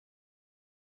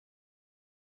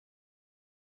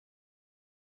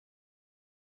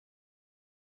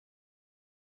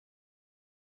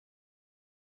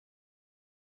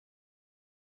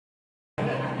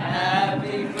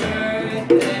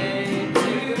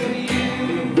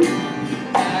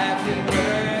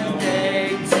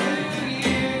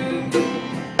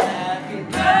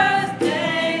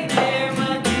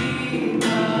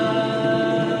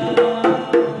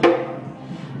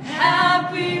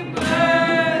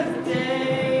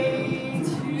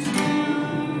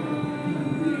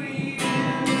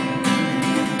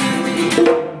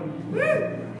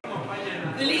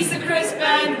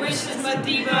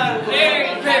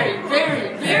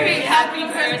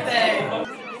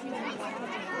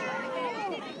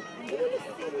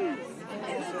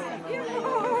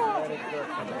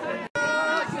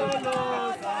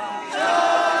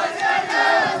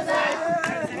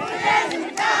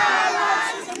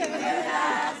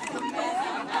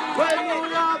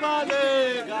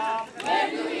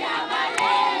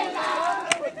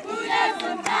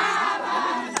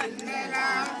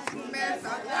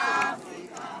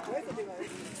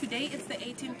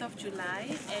18th of July,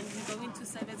 and we're going to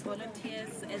serve as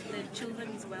volunteers at the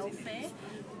Children's Welfare.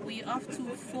 We're off to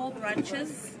 4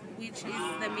 branches, which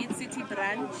is the Mid-City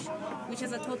branch, which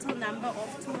has a total number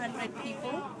of 200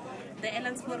 people. The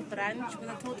Ellensburg branch with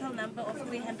a total number of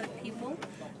 300 people.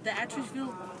 The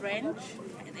Atteridgeville branch,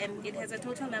 and it has a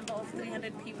total number of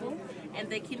 300 people. And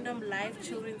the Kingdom Life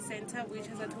Children's Center, which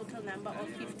has a total number of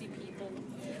 50 people.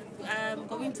 I'm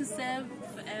going to serve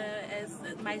as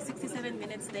my 67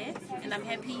 minutes there, and I'm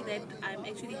happy that I'm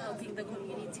actually helping the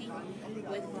community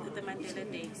with the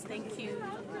Mandela Days. Thank you.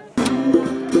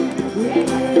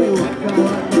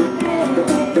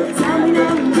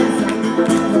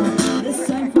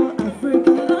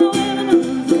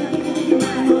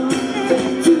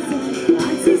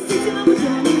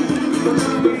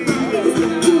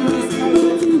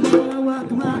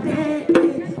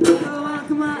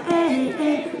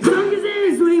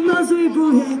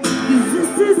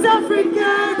 This is Africa.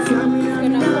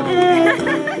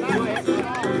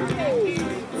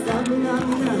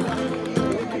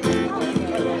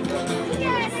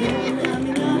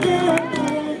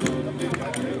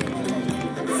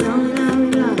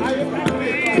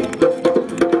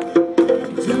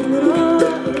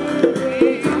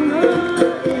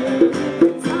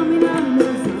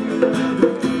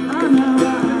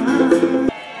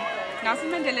 Nelson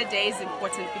Mandela Day is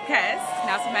important because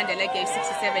Nelson Mandela gave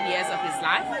 67 years of his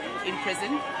life in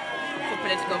prison for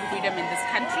political freedom in this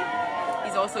country.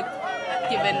 He's also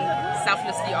given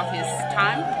selflessly of his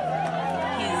time,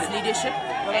 his leadership,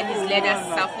 and he's led us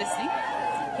selflessly.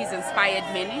 He's inspired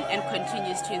many and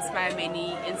continues to inspire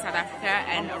many in South Africa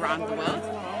and around the world.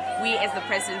 We as the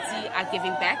Presidency are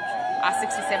giving back our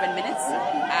 67 minutes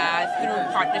through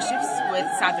partnerships with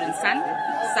Southern Sun,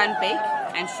 Sunbake,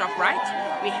 and ShopRite.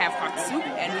 We have hot soup,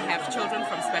 and we have children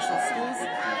from special schools,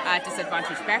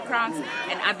 disadvantaged backgrounds,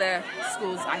 and other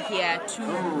schools are here to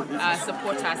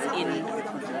support us in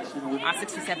our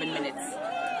 67 minutes.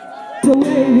 So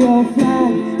wave your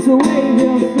flag, so wave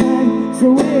your flag,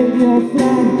 so wave your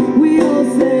flag. We all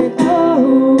say,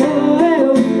 oh, oh,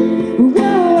 oh,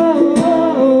 oh, oh,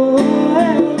 oh, oh.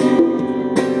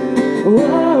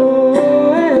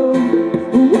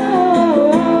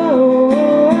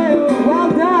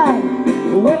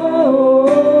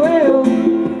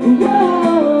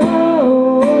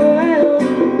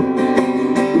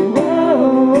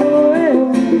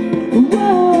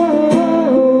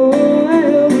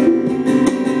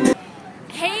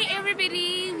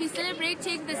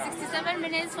 The 67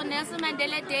 minutes for Nelson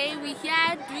Mandela Day. We're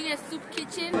here doing a soup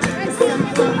kitchen.